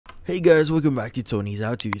Hey guys, welcome back to Tony's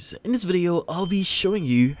How-Tos. In this video, I'll be showing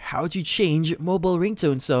you how to change mobile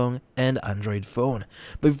ringtone song and Android phone.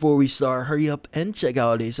 But before we start, hurry up and check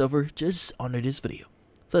out today's offer just under this video.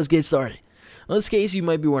 So let's get started. In this case, you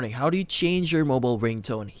might be wondering, how do you change your mobile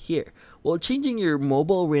ringtone here? Well, changing your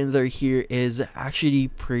mobile ringtone here is actually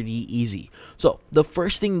pretty easy. So the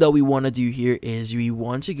first thing that we want to do here is we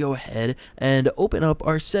want to go ahead and open up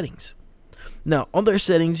our settings. Now, under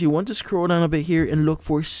settings, you want to scroll down a bit here and look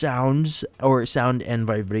for sounds or sound and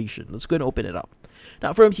vibration. Let's go and open it up.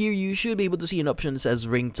 Now, from here, you should be able to see an option that says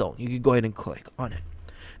ringtone. You can go ahead and click on it.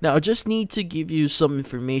 Now, I just need to give you some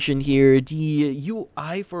information here. The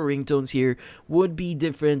UI for ringtones here would be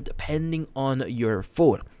different depending on your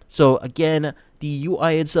phone. So again, the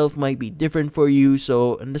UI itself might be different for you.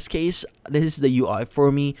 So in this case, this is the UI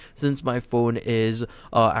for me since my phone is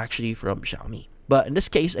actually from Xiaomi. But in this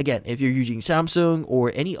case, again, if you're using Samsung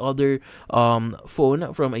or any other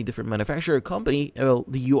phone from a different manufacturer company, well,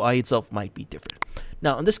 the UI itself might be different.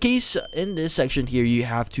 Now, in this case, in this section here, you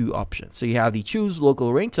have two options. So you have the choose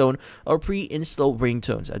local ringtone or pre-installed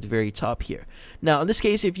ringtones at the very top here. Now, in this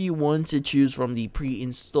case, if you want to choose from the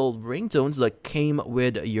pre-installed ringtones that came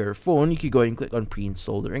with your phone, you could go ahead and click on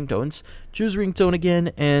pre-installed ringtones, choose ringtone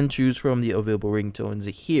again, and choose from the available ringtones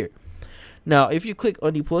here. Now, if you click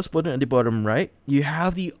on the plus button at the bottom right, you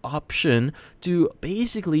have the option to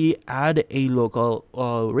basically add a local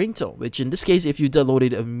ringtone, which in this case, if you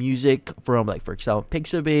downloaded a music from, like, for example,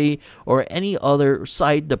 Pixabay or any other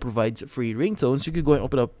site that provides free ringtones, you could go and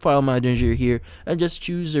open up File Manager here and just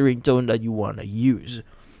choose the ringtone that you want to use.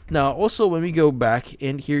 Now, also, when we go back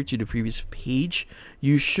in here to the previous page,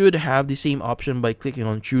 you should have the same option by clicking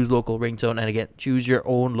on choose local ringtone and again, choose your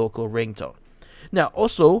own local ringtone. Now,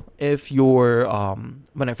 also, if your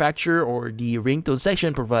manufacturer or the ringtone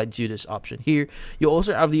section provides you this option here, you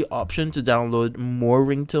also have the option to download more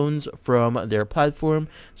ringtones from their platform.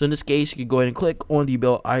 So in this case, you can go ahead and click on the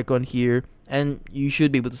bell icon here, and you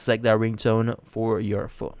should be able to select that ringtone for your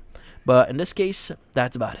phone. But in this case,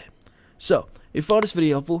 that's about it. So, if you found this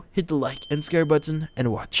video helpful, hit the like and subscribe button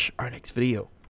and watch our next video.